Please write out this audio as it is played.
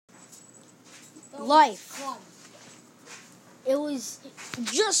life. It was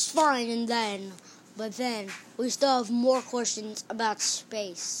just fine but then we still have more questions about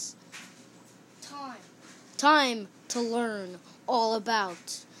space. Time to learn all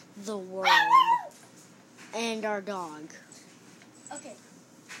about the world and our dog. Okay.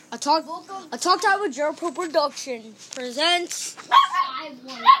 A Talk Time with Jericho Production presents.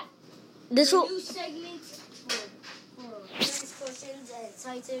 This will. New segment for various questions and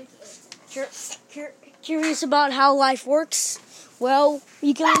scientific answers. Curious about how life works? Well,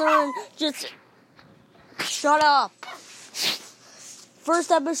 you can learn. Just shut up.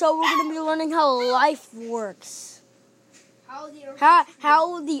 First episode, we're going to be learning how life works.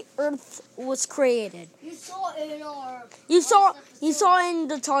 How the Earth was created. You saw it in our. You saw in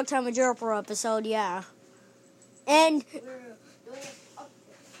the Talk Time with Jericho episode, yeah. And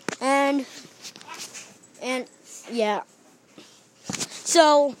yeah.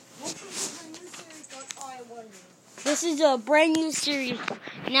 So this is a brand new series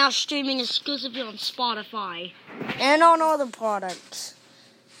now streaming exclusively on Spotify and on other products.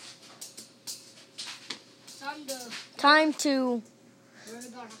 Time to learn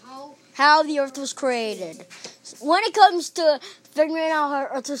about how the Earth was created. When it comes to figuring out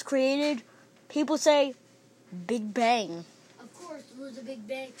how Earth was created, people say Big Bang. Of course, there was a Big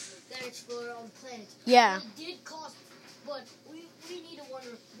Bang that exploded all the planets. Yeah. It did cause, but we need to wonder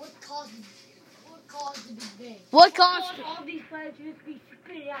what caused the Big Bang. What caused all these planets to just be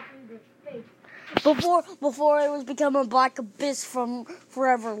spitting out into space? Before it was become a black abyss from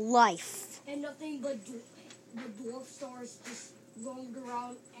forever life. And nothing but the dwarf stars just roamed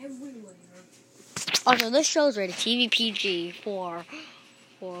around everywhere. Also, this show is rated TV PG for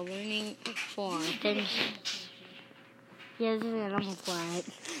learning for things. Yeah, this is Animal Planet.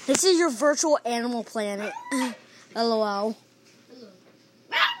 This is your virtual Animal Planet. LOL.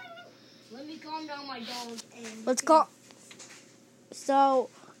 Let me calm down my dog and Let's call. So,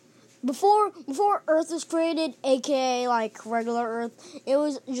 before Earth was created, aka like regular Earth, it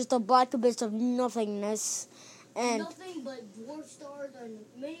was just a black abyss of nothingness. And nothing but dwarf stars and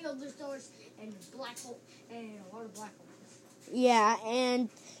many other stars and black hole and a lot of black holes. Yeah, and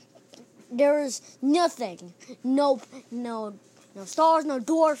there was nothing. No stars, no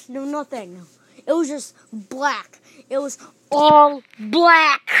dwarfs, no nothing. It was just black. It was all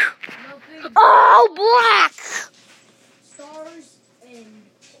black. Nothing. All black.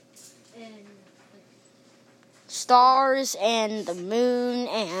 Stars and the moon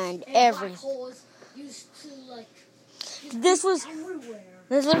and everything. Black holes used to This was everywhere.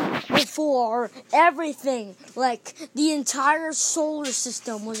 This was before everything, like the entire solar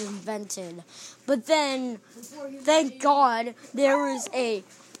system was invented. But then, thank God, there was a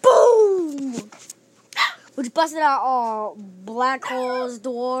boom, which busted out all black holes,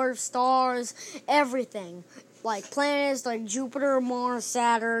 dwarfs, stars, everything. Like planets like Jupiter, Mars,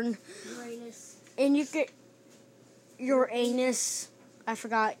 Saturn, Uranus. And you could, Uranus, I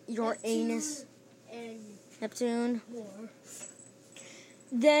forgot, Uranus, and Neptune. more.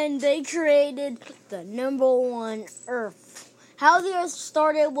 Then they created the number one Earth. How the Earth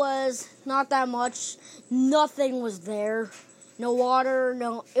started was not that much. Nothing was there. No water,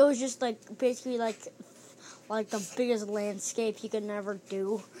 it was just basically like the biggest landscape you could never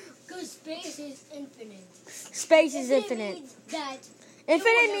do. Because space is infinite. Space is infinite. Means that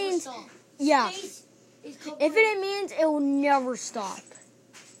infinite means, yeah. Space is infinite means it will never stop.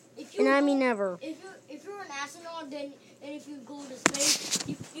 And I mean never. If you're an astronaut, then and if you go to space,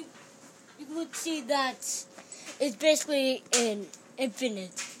 you would see that it's basically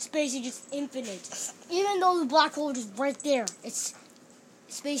infinite. Space is just infinite. Even though the black hole is right there,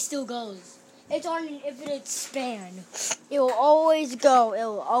 space still goes. It's on an infinite span. It will always go. It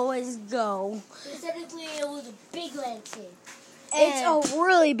will always go. So technically, it was a big landscape. It's a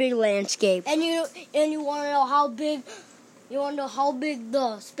really big landscape. And you want to know how big? You want to know how big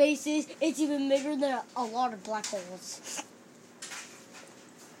the space is? It's even bigger than a lot of black holes.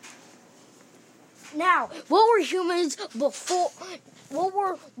 Now, what were humans before? What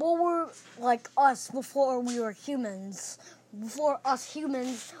were like us before we were humans? Before us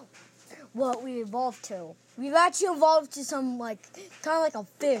humans, what we evolved to? We've actually evolved to some kind of like a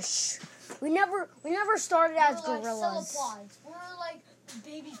fish. We never started as gorillas. Like cephalopods. We're like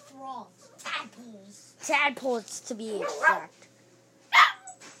baby frogs, tadpoles. Tadpoles, to be exact.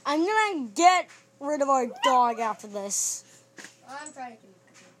 I'm gonna get rid of our dog after this. I'm trying to keep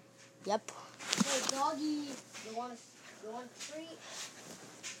it. Yep. Hey, doggy, you want a treat?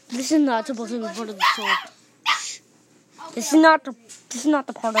 This is not supposed to be part of the show. This is not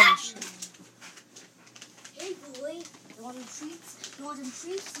the part of the show. Hey, boy, you want a treat? You want some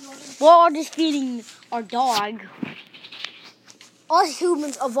treats? We're just feeding our dog. Us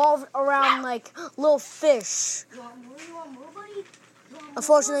humans evolved around like little fish. You want more, buddy? You want more?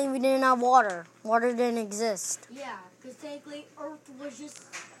 Unfortunately, we didn't have water. Water didn't exist. Yeah, because technically Earth was just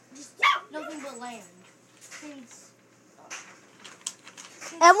nothing but land.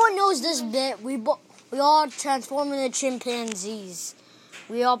 Everyone knows this bit. We all transform into chimpanzees.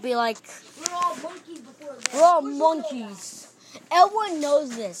 We all be like... We're all monkeys before that. We're all monkeys. Everyone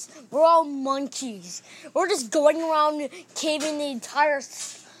knows this. We're all monkeys. We're just going around caving the entire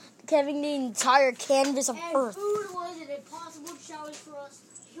canvas of Earth. Food was an impossible challenge for us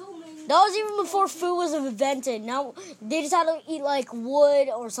humans. That was even before food was invented. Now they just had to eat like wood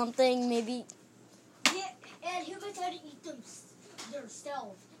or something, maybe. Yeah, and humans had to eat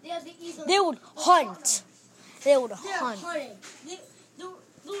themselves. They had to eat They would hunt. They would hunt. Hunting. There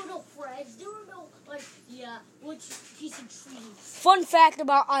were no friends. There were no which piece of trees. Fun fact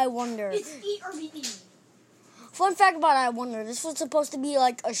about I Wonder. It's eat or be eaten. Fun fact about I Wonder. This was supposed to be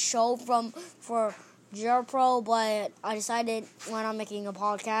like a show for Pro, but I decided why not making a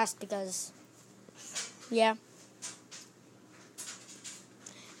podcast because, yeah.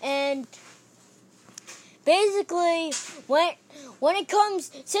 And basically, when it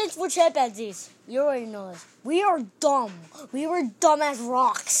comes, since we're chimpanzees, you already know this. We are dumb. We were dumb as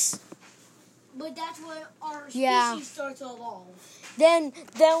rocks. But that's when our species starts to evolve. Then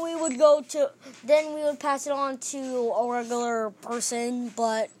we would pass it on to a regular person,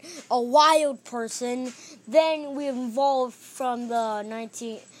 but a wild person. Then we evolved from the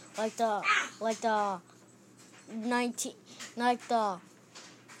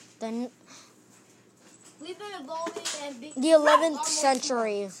 11th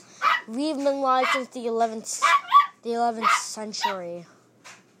century. We've been alive since the 11th century.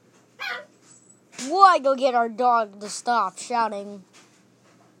 Why go get our dog to stop shouting?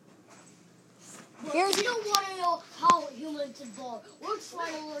 But you don't want to know how humans evolved. We're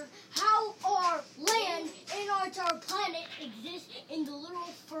trying to learn how our land and our entire planet exists in the literal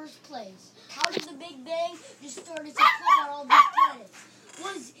first place. How did the Big Bang just started to pop out all these planets?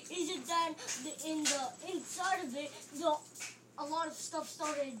 Is it that in the inside of it, a lot of stuff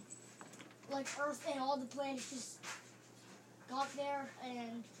started, like Earth and all the planets just got there,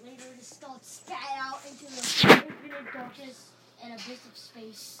 and later just got spat out into the infinite darkness and abyss of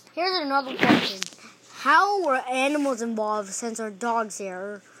space. Here's another question. How were animals involved since our dog's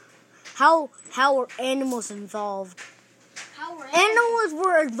here? How were animals involved? Animals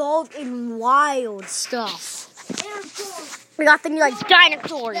were involved in wild stuff. We got things like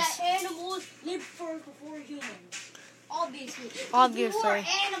dinosaurs. That animals lived first before humans. Obviously. We were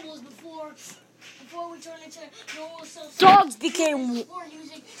animals before we turned into normal cell phones. Dogs became... Before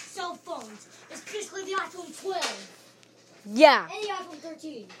using cell phones. Especially the iPhone 12. Yeah. And the iPhone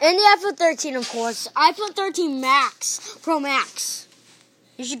 13. And the iPhone 13, of course. iPhone 13 Max. Pro Max.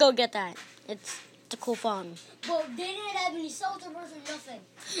 You should go get that. It's a cool phone. But they didn't have any cell towers or nothing.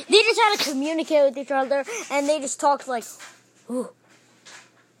 They just had to communicate with each other, and they just talked like... Ooh.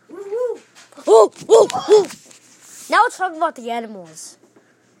 Woo-woo. Ooh, ooh, ooh. Now let's talk about the animals.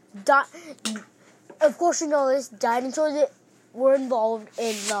 Of course you know this. Dinosaurs were involved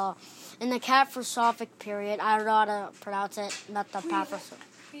in the Catastrophic period. I don't know how to pronounce it. Not the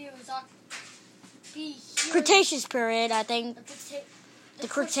Cretaceous period, I think. The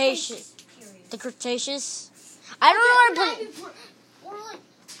Cretaceous. The Cretaceous. I don't know how to pronounce it. We're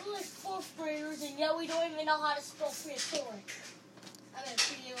like fourth graders, and yet we don't even know how to spell prehistoric. I mean,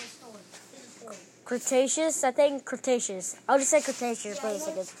 prehistoric. Cretaceous, I think Cretaceous. I'll just say Cretaceous for the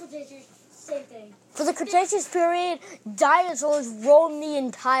Cretaceous, same thing. For the Cretaceous period, dinosaurs roamed the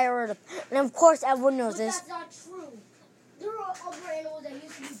entire Earth. And of course, everyone knows this. But that's not true. There are other animals that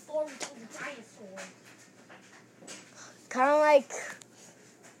used to be born before the dinosaur. Kind of like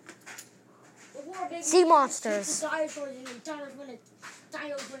sea monsters. Dinosaurs and the dinosaurs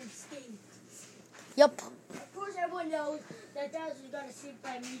went extinct. Yep. Of course, everyone knows that dinosaurs got escaped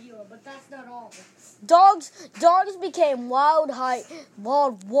by a meteor, but that's not all. Dogs became wild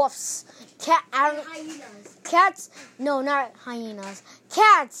wolves. Hyenas. Cats, no, not hyenas.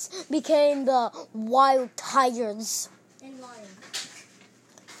 Cats became the wild tigers. And lions.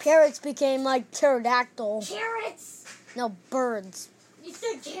 Parrots became like pterodactyl. Carrots. No, birds. You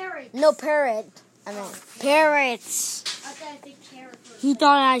said carrots. No, parrot. I meant parrots. I thought I said carrots. He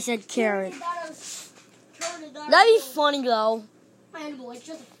thought I said carrot. That'd be funny though. Animal, it's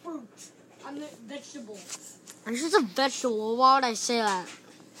just a fruit. I meant vegetable. It's just a vegetable. Why would I say that?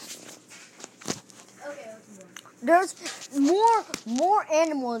 Okay, let's move on. There's more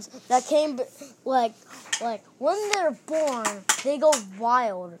animals that came like like when they're born, they go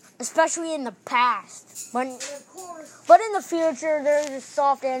wild, especially in the past. But in the future, they're just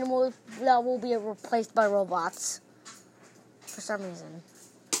soft animals that will be replaced by robots for some reason.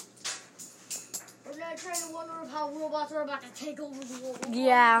 We're not trying to wonder how robots are about to take over the world.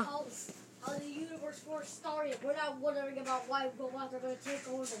 Yeah. How the universe first started. We're not wondering about why robots are going to take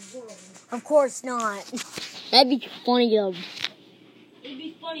over the world. Of course not. That'd be funny though. It'd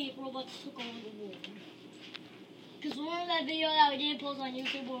be funny if robots took over the world. Because remember that video that we did post on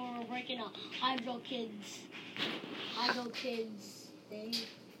YouTube where we were breaking up Hydro Kids thing?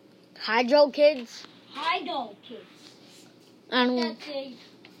 Hydro Kids? Hydro Kids. I don't know. That thing.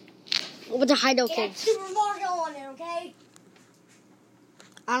 What's a Hydro It had Kids? Super Mario on it, okay?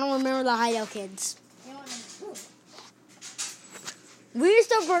 I don't remember the Hydro Kids. You know what We used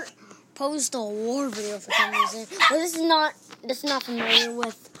to post a war video for some reason. But this is not familiar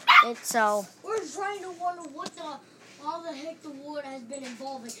with it, so. We're trying to wonder how the heck the war has been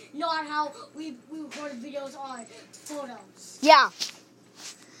evolving, not how we recorded videos on photos. Yeah.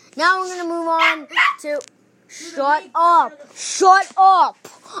 Now we're gonna move on to. Shut up! Shut up!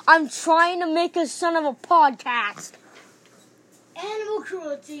 I'm trying to make a son of a podcast. Animal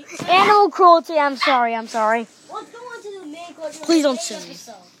cruelty. Animal cruelty. I'm sorry. Let's go on to the main question. Please don't of the sue me.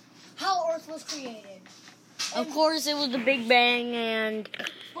 episode. How Earth was created. Of course, it was the Big Bang, and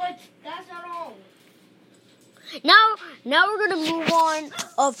But that's not all. now we're gonna move on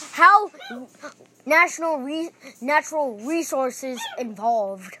of how natural resources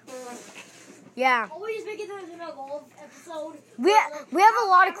evolved. Yeah, Always making this an evolve episode. we have a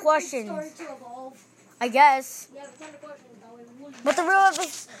lot of questions, Started to evolve. I guess. We have a ton of questions. But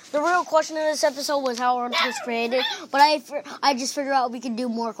the real question of this episode was how Earth was created. But I just figured out we could do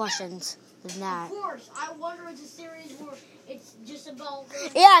more questions than that. Of course, I wonder it's a series where it's just about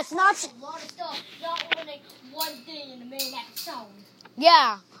Yeah, it's not. a lot of stuff, not learning one thing in the main episode.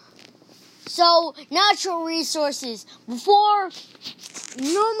 Yeah. So, natural resources. Before,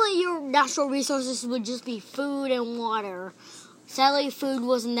 normally your natural resources would just be food and water. Sadly, food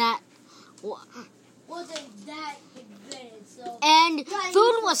wasn't that. Wasn't that invented, so. And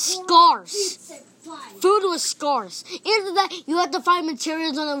food was scarce. Food was scarce. Either that, you had to find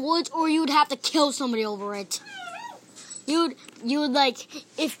materials in the woods, or you would have to kill somebody over it. You would like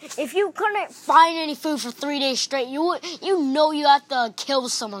if you couldn't find any food for 3 days straight, you have to kill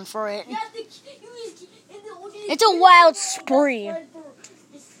someone for it. It's a wild spree.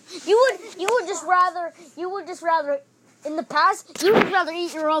 You would just rather in the past you would rather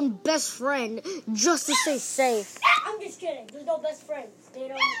eat your own best friend just to stay safe. I'm just kidding. There's no best friends.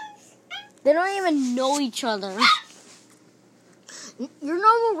 They don't even know each other. Your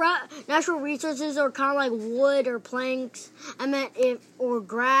normal natural resources are kind of like wood or planks. Or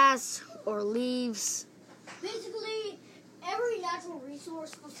grass or leaves. Basically, every natural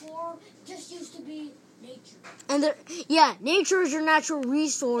resource before just used to be nature. And nature is your natural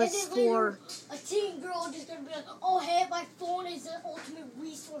resource for. A teen girl just gonna be like, oh hey, my phone is the ultimate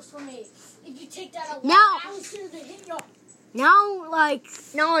resource for me. If you take that away, I was sure to hit you.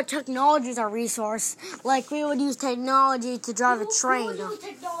 Now technology is our resource. Like, we would use technology to drive a train. We would use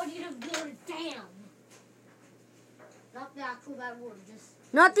technology to build a dam. Not the actual bad word, just...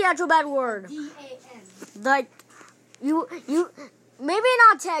 Not the actual bad word. D-A-M. Like, maybe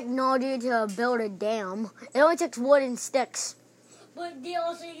not technology to build a dam. It only takes wood and sticks. But they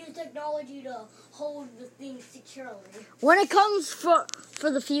also use technology to hold the thing securely. When it comes for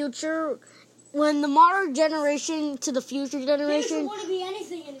the future... When the modern generation to the future generation, want to be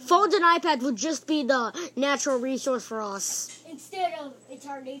anything anymore. Phones and iPads would just be the natural resource for us. Instead of, it's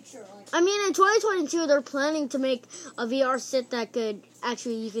our nature. I mean, in 2022, they're planning to make a VR set that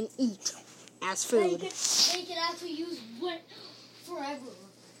you can eat as food. They can actually use forever.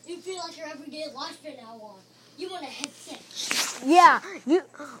 You feel like your everyday life from now on. You want a headset. Yeah,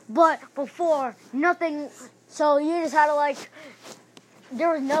 but before, nothing, so you just had to there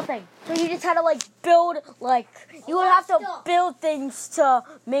was nothing. So you just had to build, you would have to build things to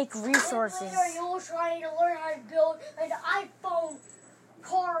make resources. Later, you were trying to learn how to build an iPhone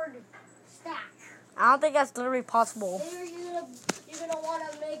card stack. I don't think that's literally possible. Later, you're gonna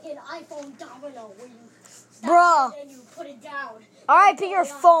want to make an iPhone domino where you stack Bruh. it and you put it down. RIP your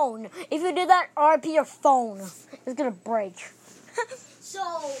phone. If you do that, RIP your phone. It's gonna break. So.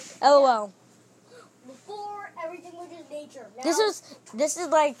 LOL. Before, everything was just nature. Now, This is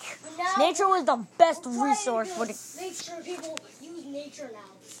like nature was the best resource for the. Make sure people use nature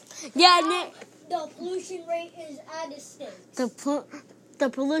now. Yeah, the pollution rate is at its stake. The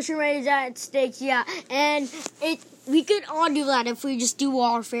pollution rate is at stake. Yeah, and we could all do that if we just do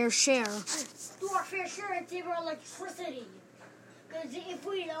our fair share. do our fair share and save our electricity. Because if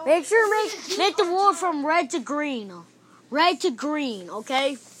we don't... Make the world from red to green. Red to green,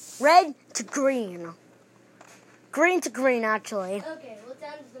 okay? Red to green. Green to green, actually. Okay, let's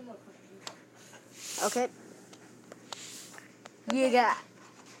answer the more questions. Okay. You got...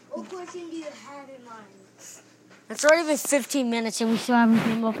 What question do you have in mind? It's already been 15 minutes and we still haven't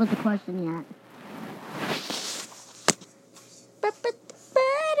come up with a question yet.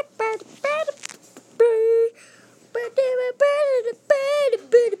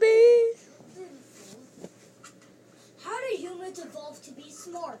 How did humans evolve to be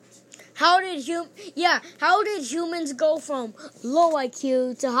smart? How did humans go from low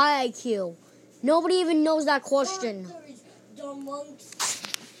IQ to high IQ? Nobody even knows that question. There's dumb monks.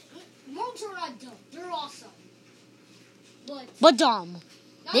 Monks are not dumb. They're awesome. But dumb.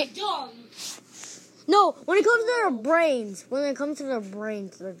 Not dumb. No, when it comes to their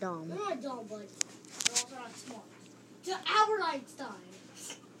brains, they're dumb. They're not dumb, but they're also not smart. To Albert Einstein.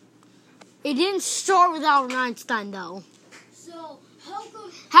 It didn't start with Albert Einstein, though. So how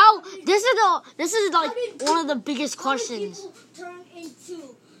come? This is like one of the biggest questions. How do people turn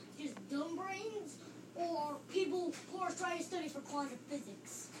into just dumb brains, or people who are trying to study for quantum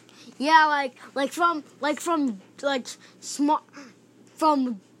physics? Yeah,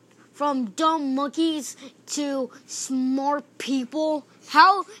 from dumb monkeys to smart people.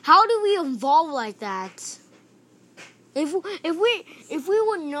 How do we evolve like that? If we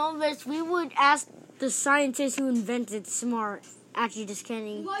would know this, we would ask the scientists who invented smart. Actually, just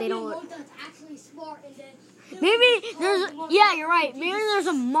kidding. They don't. Monk that's actually smart, and then Maybe you're right. Maybe there's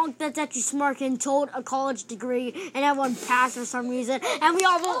a monk that's actually smart and told a college degree, and everyone passed for some reason, and we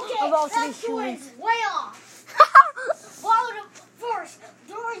all evolved to be humans. Way off. Well, first,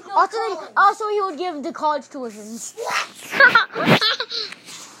 there was no Also, he would give the college tuitions.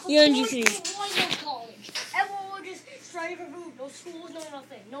 There was no college. Everyone would just study for food. No school, no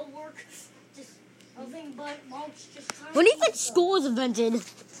nothing. No work. Just nothing but monks just trying When do you think school was invented? When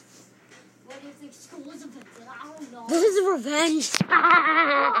do you think school was invented? I don't know. This is revenge.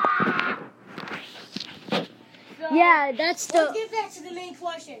 So, yeah, that's the... Let's get back to the main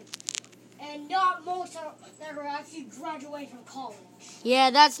question. And not most that are actually graduating from college.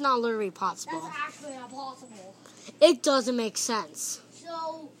 Yeah, that's not literally possible. That's actually not possible. It doesn't make sense.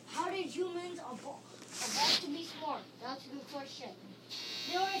 So, how did humans evolve to be smart? That's a good question.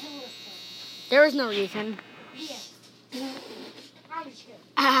 There is a list. There is no reason. Yeah. I'm just kidding.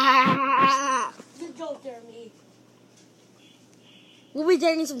 Good joke there, me. We'll be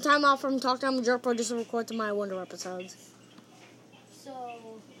taking some time out from Talk Time with Jerk Pro just to record to my Wonder episodes.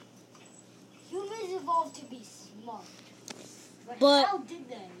 So, humans evolved to be smart. But how did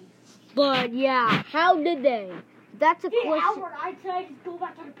they? But yeah, how did they? That's a question. Albert Einstein just go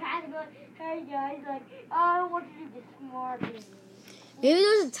back to the past and be like, hey guys, I don't want you to be smart. Maybe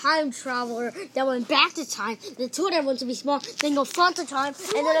there's a time traveler that went back to time, that told everyone to be smart, then go front to time,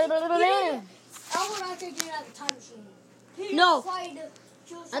 and then... Albert Einstein didn't have a time machine. No,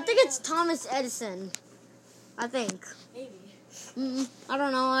 I think it's Thomas Edison. I think. Maybe. I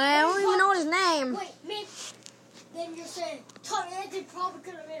don't know. I don't even know his name. Wait, maybe. Then you're saying Tommy Edison probably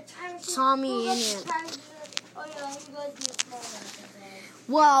could have been a time machine. Tommy Edison. Oh yeah, you guys be smart.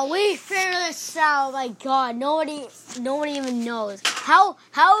 Well, we figured this out. My God, nobody even knows how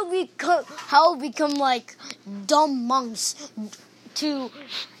we become like dumb monks to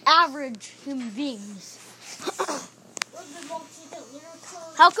average human beings.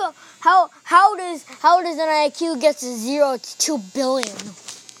 How does an IQ get to 0 to 2 billion?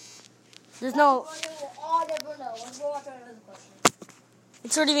 There's no.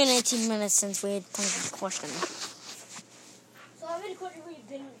 It's already been 18 minutes since we had posed this question. So how many questions have you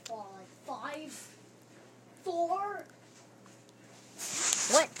been for? Like 5? 4?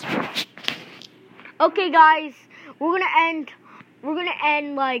 What? Okay, guys, we're gonna end.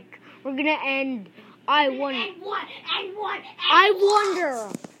 I wonder.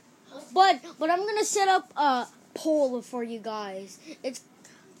 But I'm gonna set up a poll for you guys.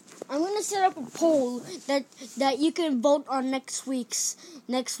 I'm gonna set up a poll that you can vote on next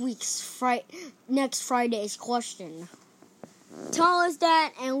Friday's question. Tell us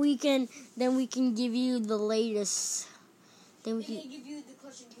that, and we can give you the latest. Then we can give you the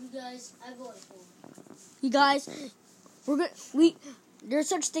question you guys I voted for. You guys, there's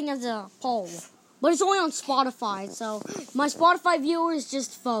such thing as a poll, but it's only on Spotify. So my Spotify viewers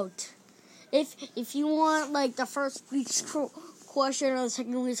just vote. If you want like the first week's question or the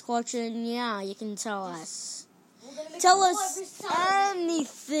second week's question, yeah, you can tell us. Tell us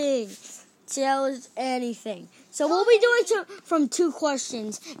anything. details, anything. So we'll be doing from 2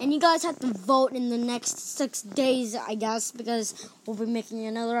 questions, and you guys have to vote in the next 6 days, I guess, because we'll be making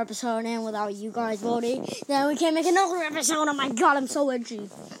another episode, and without you guys voting, then we can't make another episode. Oh my god, I'm so itchy.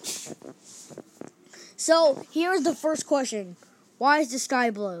 So here's the first question: why is the sky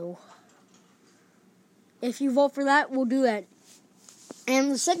blue? If you vote for that, we'll do that.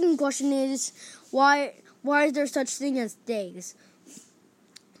 And the second question is, why is there such thing as days?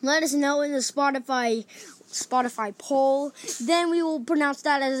 Let us know in the Spotify poll. Then we will pronounce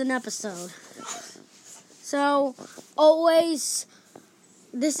that as an episode. So always,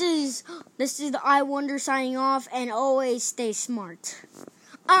 this is the I Wonder signing off, and always stay smart.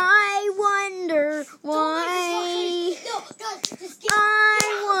 I wonder why.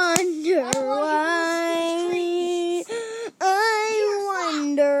 I wonder why. I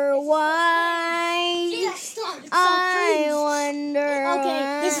wonder why. I wonder.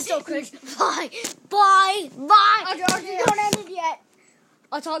 Okay, this is so cringe. Bye. Okay, don't end it yet.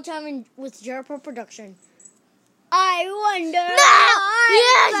 I'll talk time with Jericho Production. I wonder. No!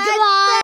 Yes, goodbye.